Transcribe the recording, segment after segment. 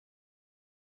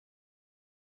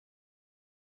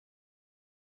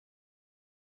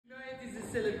Tonight is a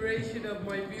celebration of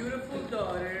my beautiful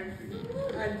daughter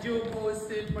and Joe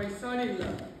Poston, my son-in-law.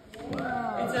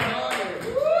 Wow. It's an honor.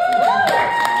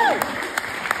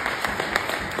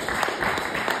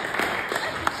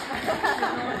 It's an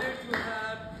honor to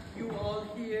have you all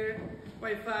here,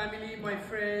 my family, my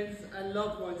friends, and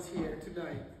loved ones here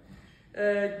tonight.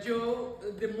 Joe,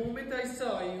 the moment I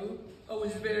saw you, I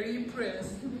was very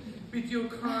impressed with your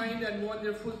kind and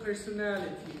wonderful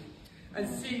personality. And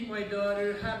seeing my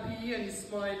daughter happy and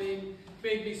smiling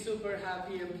made me super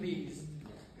happy and pleased.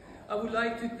 I would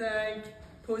like to thank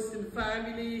Poston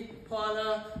family,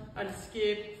 Paula, and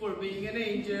Skip for being an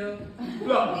angel.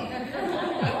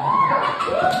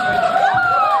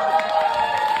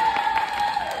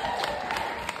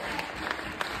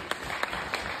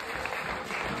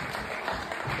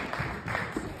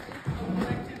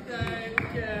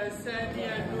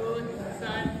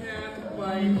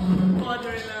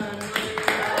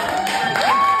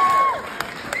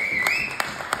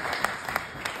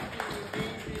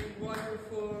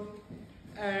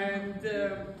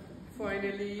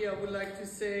 Finally, I would like to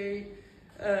say,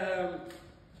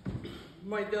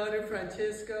 my daughter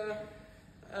Francesca,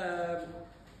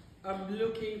 I'm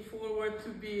looking forward to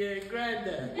be a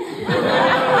granddad.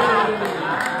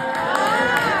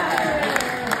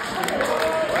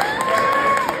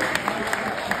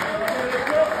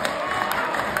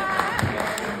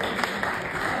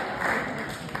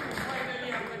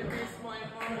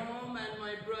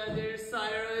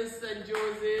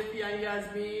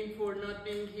 Yasmin for not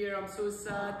being here. I'm so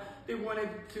sad. They wanted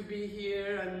to be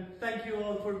here, and thank you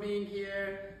all for being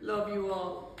here. Love you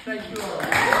all. Thank you all.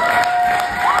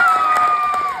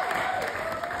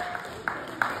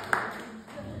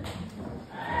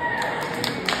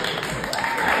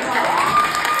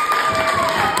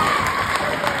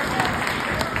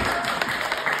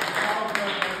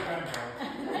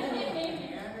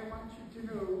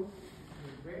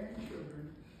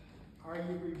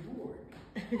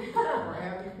 Or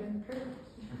have you been parents?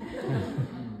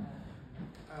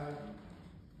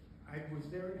 I was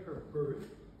there at her birth,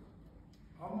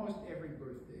 almost every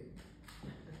birthday.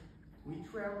 We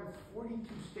traveled 42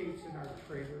 states in our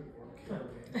trailer or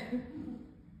caravan.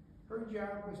 Her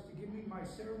job was to give me my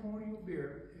ceremonial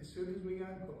beer as soon as we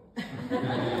unhooked.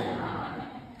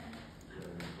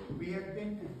 We have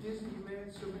been to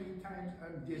Disneyland so many times,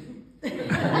 I'm dizzy.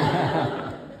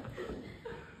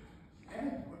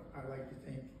 And I'd like to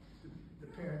thank the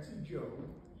parents of Joe.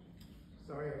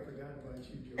 Sorry, I forgot about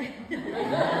you, Joe.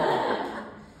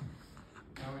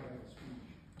 Now I have a speech.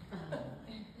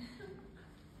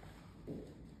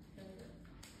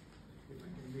 If I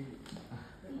can read it.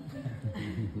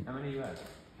 How many you have?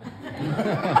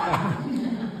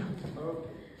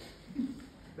 Okay.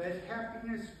 Let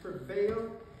happiness prevail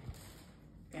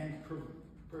and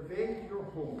pervade your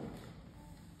home.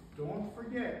 Don't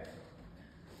forget,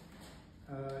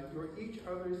 you're each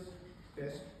other's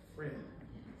best friend.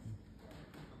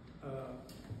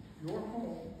 Your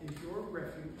home is your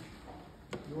refuge,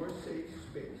 your safe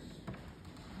space.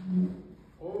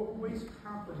 Always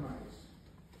compromise.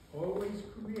 Always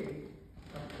create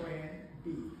a plan B.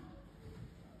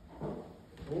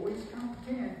 Always count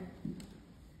 10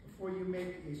 before you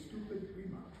make a stupid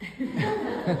remark.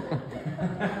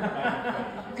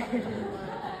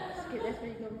 Skip, that's where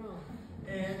you go wrong.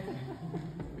 And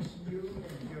wish you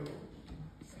and Joe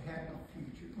a happy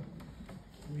future,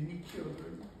 many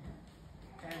children,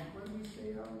 and what do we say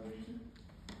out of it?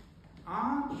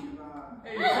 Angela.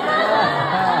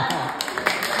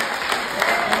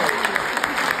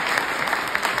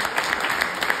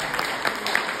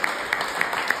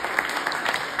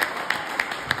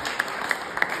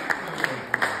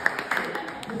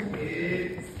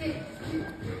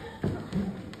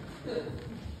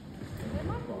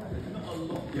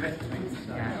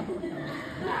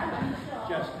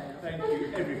 Just thank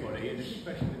you, everybody, and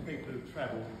especially the people who've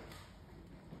travelled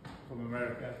from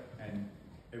America and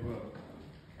everywhere.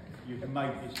 You've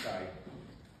made this day.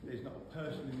 There's not a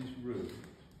person in this room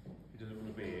who doesn't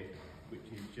want to be here, which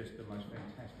is just the most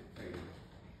fantastic feeling.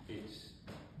 It's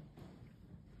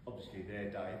obviously their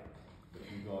day, but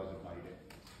you guys have made it.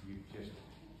 You've just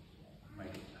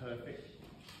made it perfect,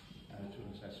 and I just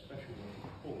want to say a special one to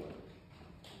Paula.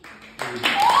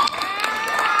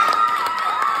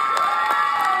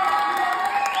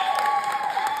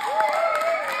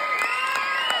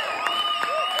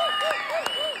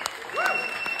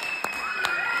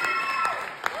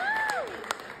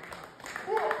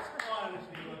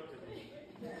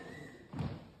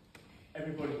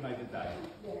 Everybody's made the day.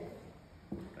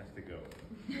 That's the girl.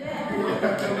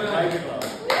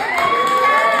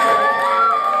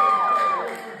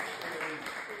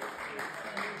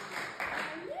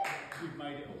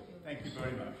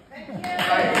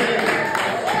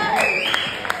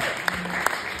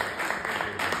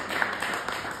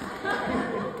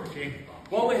 talking.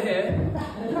 While we're here,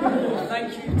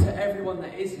 thank you to everyone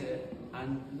that is here,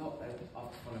 and not after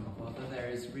following my father, there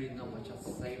is really not much else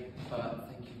to say, but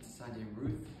thank you to Sandy and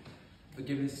Ruth for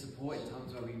giving us support in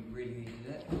times where we really needed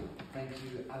it. Thank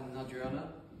you, Alan and Adriana,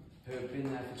 who have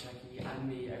been there for Checky and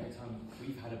me every time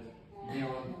we've had a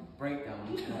near-on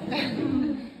breakdown.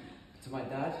 To my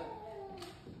dad,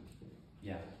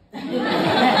 yeah. But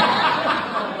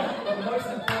most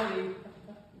importantly,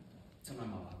 to my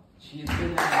mother. She has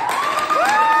been there.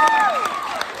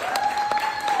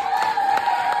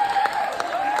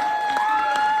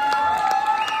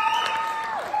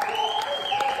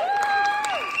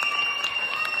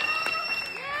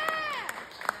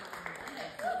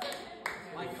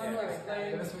 I cannot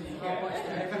explain how much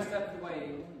every step of the way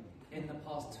in the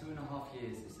past 2.5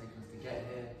 years it's taken us to get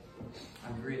here,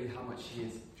 and really how much she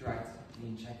has dragged me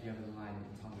and Checky over the line in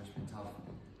times where it's been tough,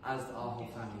 as our whole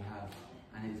family have,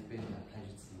 and it's been a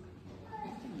pleasure to see you.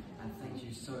 And thank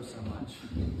you so, so much.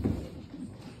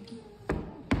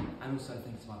 And also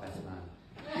thanks to my best man.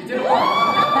 You did it well!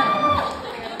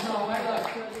 No, my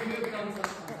gosh, you have done such a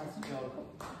fantastic job.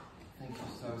 Thank you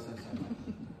so, so, so much.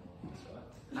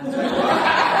 And so,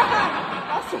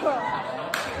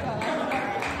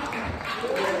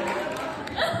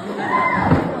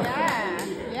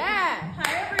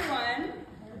 Hi everyone.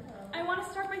 I want to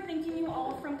start by thanking you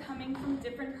all for coming from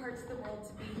different parts of the world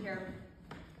to be here.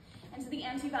 And to the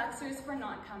anti-vaxxers for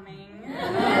not coming.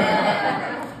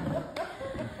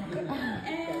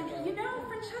 And you know,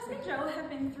 Francesca and Joe have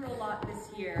been through a lot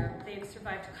this year. They've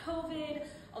survived COVID,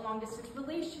 a long-distance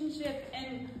relationship,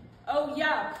 and oh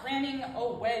yeah, planning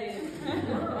a wedding.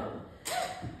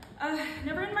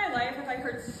 Never in my life have I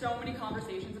heard so many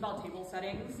conversations about table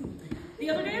settings. The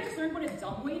other day I just learned what a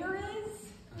dumbwaiter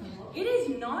is. It is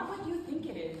not what you think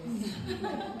it is.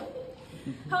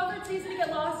 However, it's easy to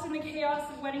get lost in the chaos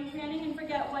of wedding planning and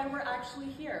forget why we're actually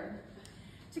here.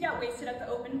 To get wasted at the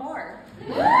open bar.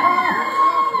 No.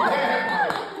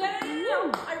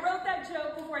 I wrote that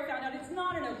joke before I found out it's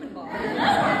not an open bar.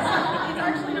 It's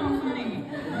actually not funny.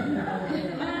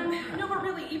 No, but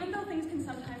really, even though things can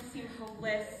sometimes seem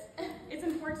hopeless, it's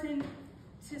important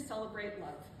to celebrate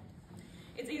love.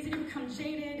 It's easy to become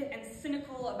jaded and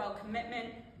cynical about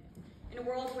commitment. In a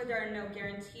world where there are no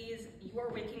guarantees, you are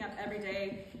waking up every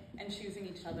day and choosing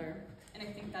each other. And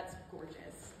I think that's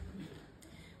gorgeous.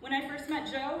 When I first met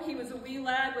Joe, he was a wee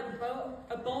lad with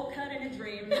a bowl cut and a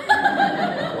dream.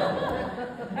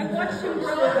 I watched him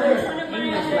grow up in front of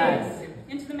my eyes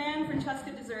into the man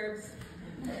Francesca deserves.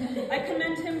 I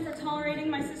commend him for tolerating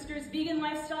my sister's vegan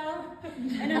lifestyle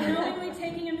and unknowingly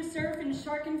taking him to surf in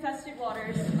shark-infested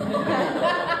waters.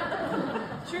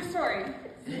 True story.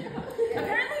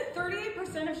 Apparently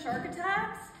 38% of shark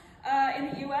attacks in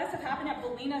the US have happened at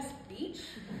Bolinas Beach,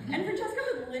 and Francesca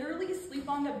would literally sleep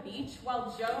on the beach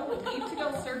while Joe would leave to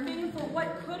go surfing for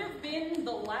what could have been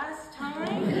the last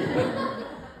time.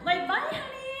 Like, bye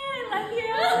honey, I love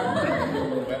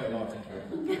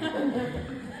you.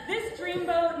 This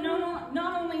dreamboat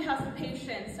not only has the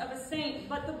patience of a saint,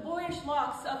 but the boyish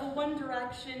locks of a One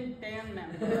Direction band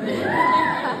member.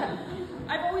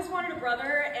 I've always wanted a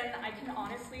brother, and I can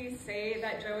honestly say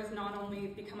that Joe has not only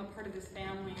become a part of this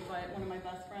family, but one of my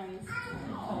best friends.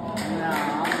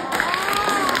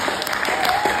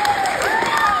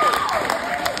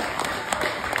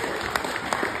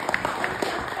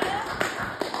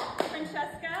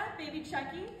 Francesca, baby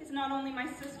Checky, is not only my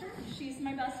sister, she's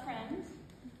my best friend.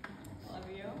 Love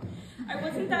you. I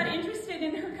wasn't that interested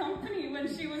in her company when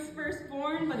she was first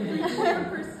born, but through sheer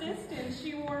persistence,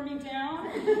 she wore me down,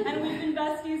 and we've been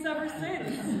besties ever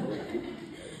since.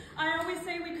 I always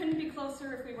say we couldn't be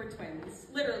closer if we were twins.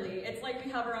 Literally, it's like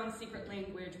we have our own secret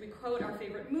language. We quote our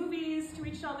favorite movies to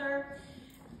each other,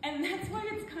 and that's why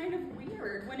it's kind of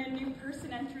weird when a new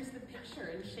person enters the picture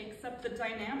and shakes up the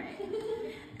dynamic.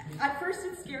 At first,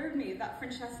 it scared me that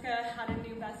Francesca had a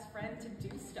new best friend to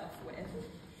do stuff with.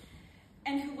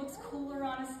 And who looks cooler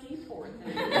on a skateboard than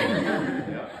me.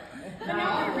 But now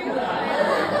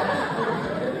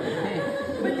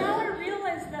I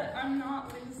realize that I'm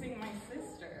not losing my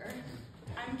sister.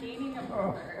 I'm gaining a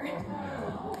brother.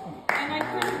 And I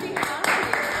couldn't be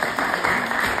happier.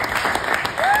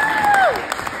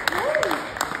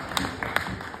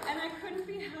 And I couldn't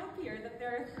be happier that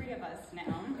there are 3 of us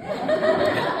now.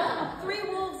 3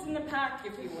 wolves in the pack,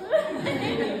 if you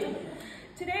will.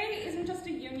 Today isn't just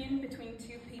a union between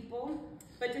 2 people,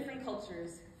 but different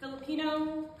cultures.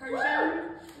 Filipino,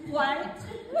 Persian, white,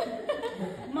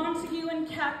 Montague and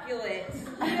Capulet,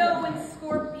 Leo and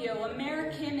Scorpio,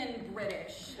 American and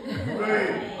British.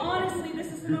 Honestly,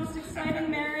 this is the most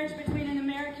exciting marriage between an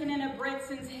American and a Brit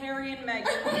since Harry and Meghan.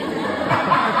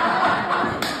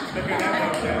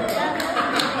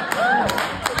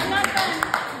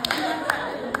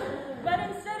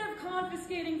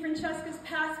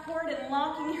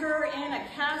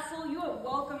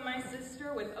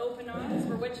 sister with open arms,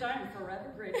 for which I am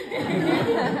forever grateful.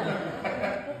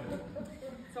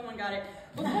 Someone got it.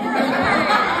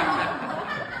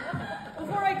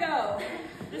 Before I go,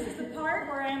 this is the part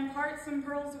where I impart some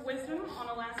pearls of wisdom on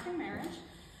a lasting marriage.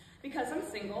 Because I'm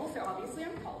single, so obviously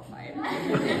I'm qualified.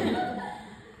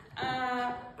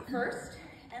 First,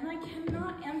 and I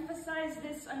cannot emphasize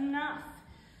this enough,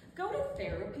 go to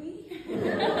therapy.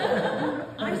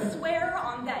 I swear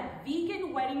on that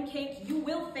vegan wedding cake, you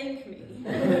will thank me.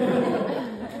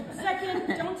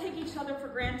 Second, don't take each other for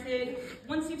granted.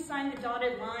 Once you've signed the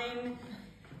dotted line,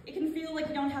 it can feel like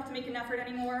you don't have to make an effort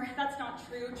anymore. That's not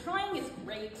true. Trying is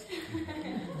great.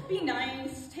 Be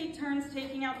nice, take turns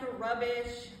taking out the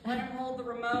rubbish, let him hold the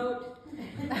remote.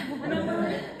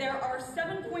 Remember, there are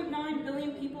 7.9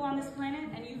 billion people on this planet,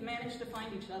 and you've managed to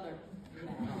find each other.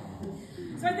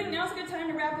 So I think now's a good time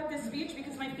to wrap up this speech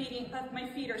because my feet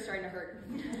are starting to hurt.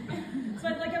 So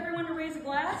I'd like everyone to raise a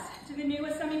glass to the new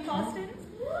Postons,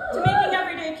 to making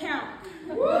every day count.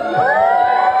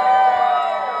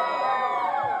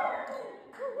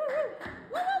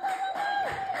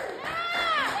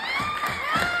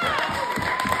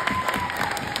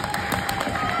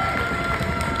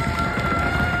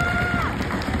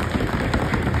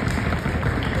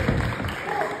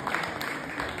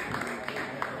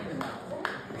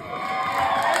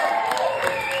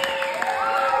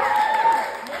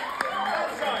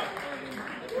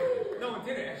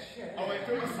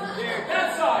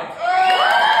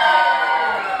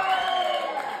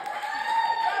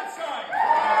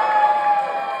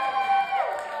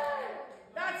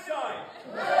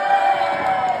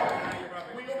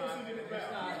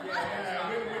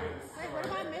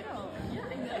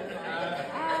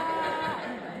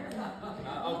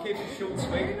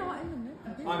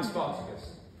 I'm Spartacus.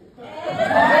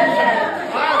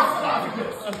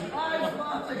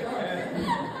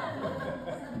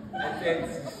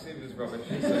 It was rubbish.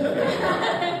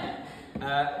 I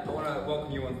want to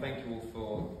welcome you and thank you all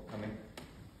for coming.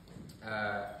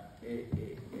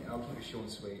 I'll keep it short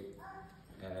and sweet.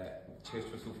 Cheers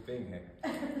to us all for being here.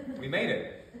 We made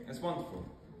it. It's wonderful.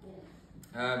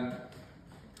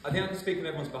 I think I can speak on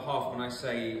everyone's behalf when I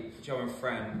say, Joe and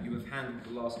Fran, you have handled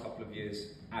the last couple of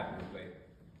years admirably.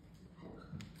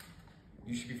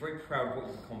 You should be very proud of what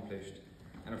you've accomplished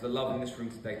and of the love in this room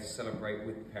today to celebrate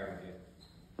with the pair of you.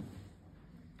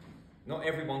 Not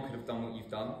everyone could have done what you've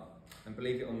done, and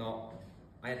believe it or not,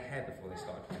 I had hair before they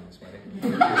started planning this wedding.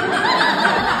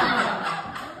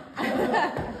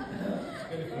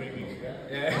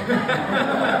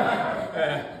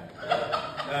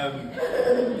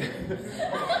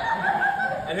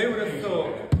 And who would have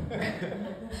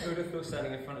thought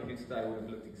standing in front of you today would have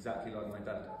looked exactly like my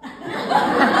dad?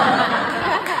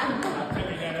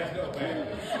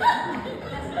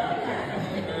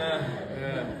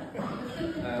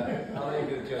 I'll let you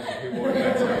do the joke of who wore it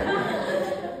better.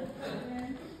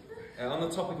 On the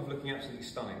topic of looking absolutely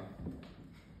stunning,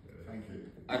 Thank you.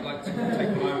 I'd like to take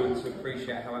a moment to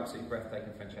appreciate how absolutely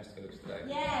breathtaking Francesca looks today.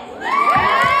 Yes.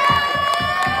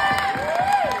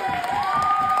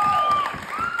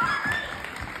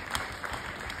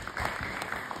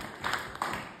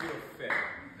 You're fit.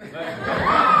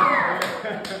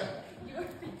 You're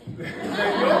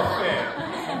You're fit.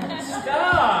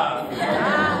 Stop!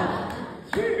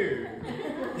 You!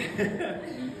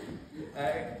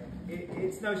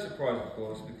 It's no surprise, of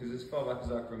course, because as far back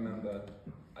as I can remember,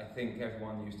 I think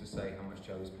everyone used to say how much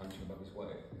Joe was punching above his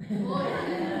weight.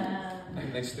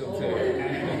 And they still do.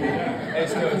 They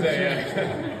still do,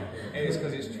 yeah. It's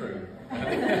because it's true.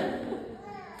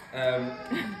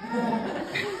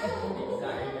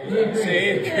 See,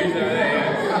 it goes over there,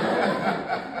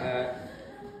 yeah.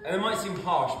 And it might seem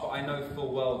harsh, but I know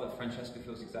full well that Francesca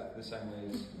feels exactly the same way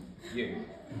as you.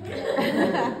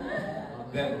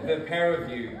 The pair of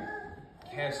you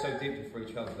care so deeply for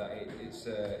each other that it's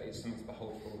something to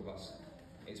behold for all of us.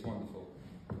 It's wonderful.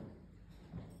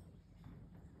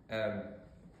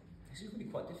 This is really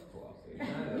quite difficult up here.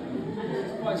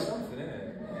 It's quite something, isn't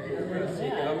it?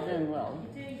 Yeah, I'm doing well.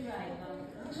 You're doing right, Mum.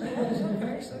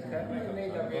 It's okay. I don't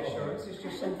need that reassurance. It's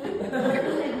just something.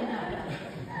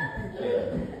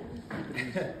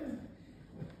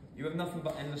 You have nothing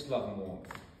but endless love and warmth.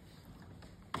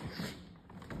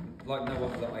 Like no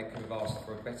other that I could have asked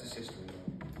for a better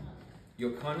sister-in-law.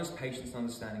 Your kindness, patience and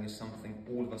understanding is something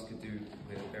all of us could do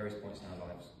at various points in our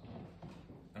lives.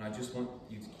 And I just want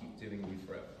you to keep doing you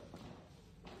forever.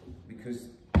 Because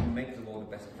you make the world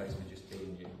a better place for just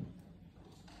being you.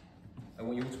 I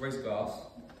want you all to raise a glass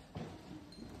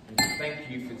and to thank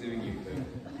you for doing you, Lou.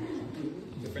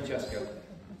 To Francesca.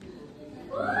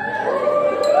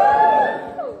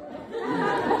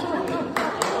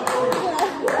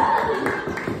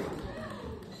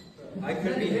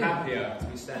 couldn't be happier to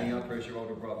be standing up here as your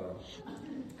older brother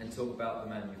and talk about the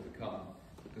man you've become,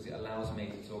 because it allows me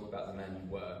to talk about the man you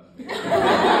were.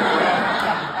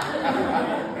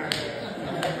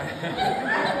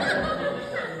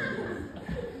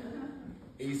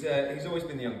 He's always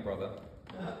been the younger brother,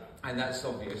 and that's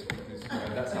obvious because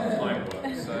that's how time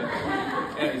works. So you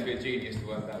don't need to be a genius to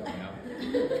work that one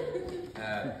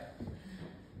out.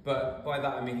 But by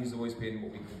that I mean he's always been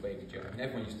what we call Baby Joe, and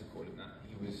everyone used to call him that.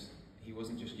 He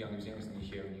wasn't just young; he was younger than his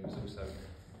year, and he was also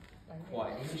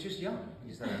quiet. He was just young.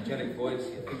 He had an angelic voice,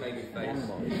 he had a big baby face.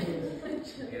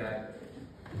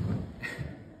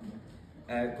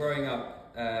 Growing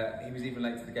up, he was even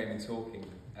late to the game in talking,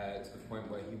 to the point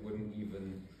where he wouldn't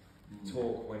even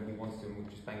talk when he wanted to, and would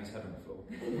just bang his head on the floor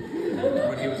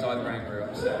when he was either angry or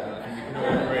upset. And I think we can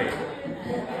all agree.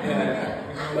 Yeah,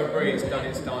 we can all agree it's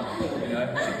done.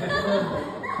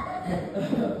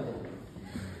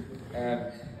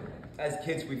 As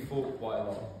kids, we fought quite a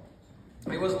lot.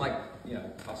 It wasn't like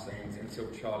tussling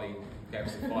until Charlie gave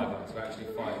us a $5 to actually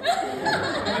fight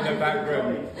in the back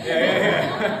room.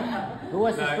 Yeah. Who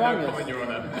was the strongest? No comment, Your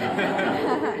Honour.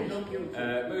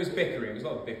 But it was bickering. It was a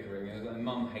lot of bickering. And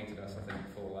Mum hated us, I think,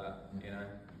 for that.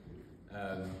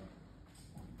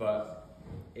 But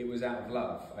it was out of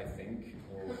love, I think,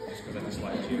 or just because I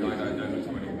disliked you. I don't know which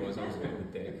one it was. I was a bit of a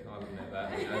dick. I'll admit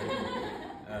that.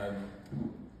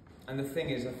 And the thing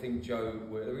is, I think Joe.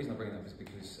 The reason I bring that up is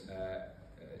because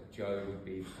Joe would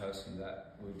be the person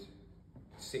that would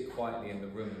sit quietly in the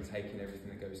room and take in everything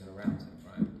that goes on around him,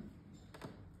 right?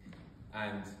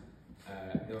 And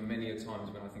there were many a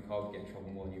times when I think I would get in trouble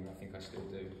more than you, and I think I still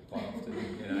do quite often.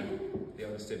 The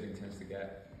older sibling tends to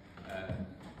get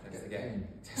the pain.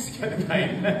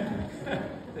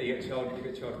 So you get child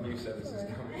abuse services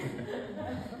coming.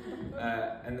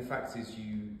 And the fact is,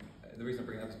 the reason I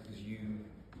bring it up is because you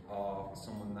are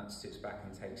someone that sits back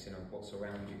and takes in what's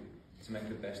around you to make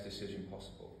the best decision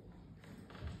possible.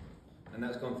 And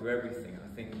that's gone through everything. I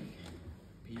think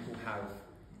people have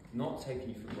not taken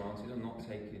you for granted or not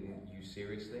taken you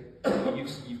seriously.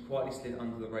 You've quietly slid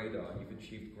under the radar and you've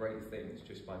achieved great things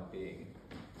just by being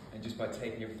and just by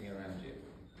taking everything around you.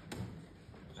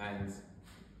 And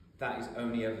that is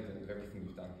only evident of everything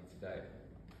you've done here today.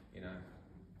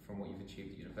 From what you've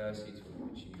achieved at university to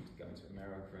what you've achieved going to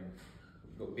America, and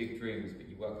you've got big dreams, but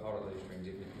you work hard at those dreams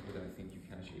even if people don't think you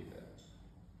can achieve it.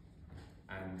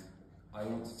 And I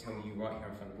want to tell you right here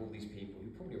in front of all these people,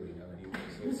 you probably already know anyway,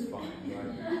 so it's fine,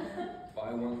 right? But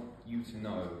I want you to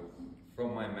know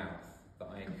from my mouth that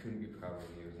I couldn't be proud of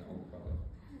you as an older brother.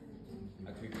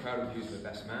 I could be proud of you as my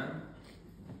best man.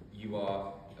 You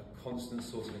are a constant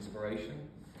source of inspiration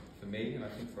for me, and I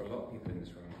think for a lot of people in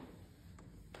this room.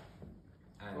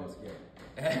 And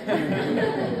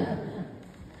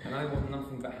and I want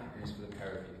nothing but happiness for the pair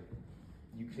of you.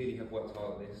 You clearly have worked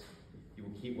hard at this. You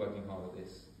will keep working hard at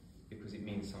this because it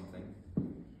means something.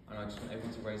 And I just want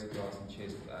everyone to raise a glass and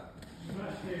cheers for that.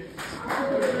 Thank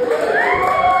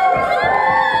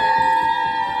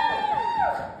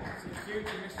you to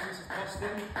Mr. and Mrs.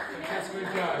 Poston. That's good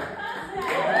job.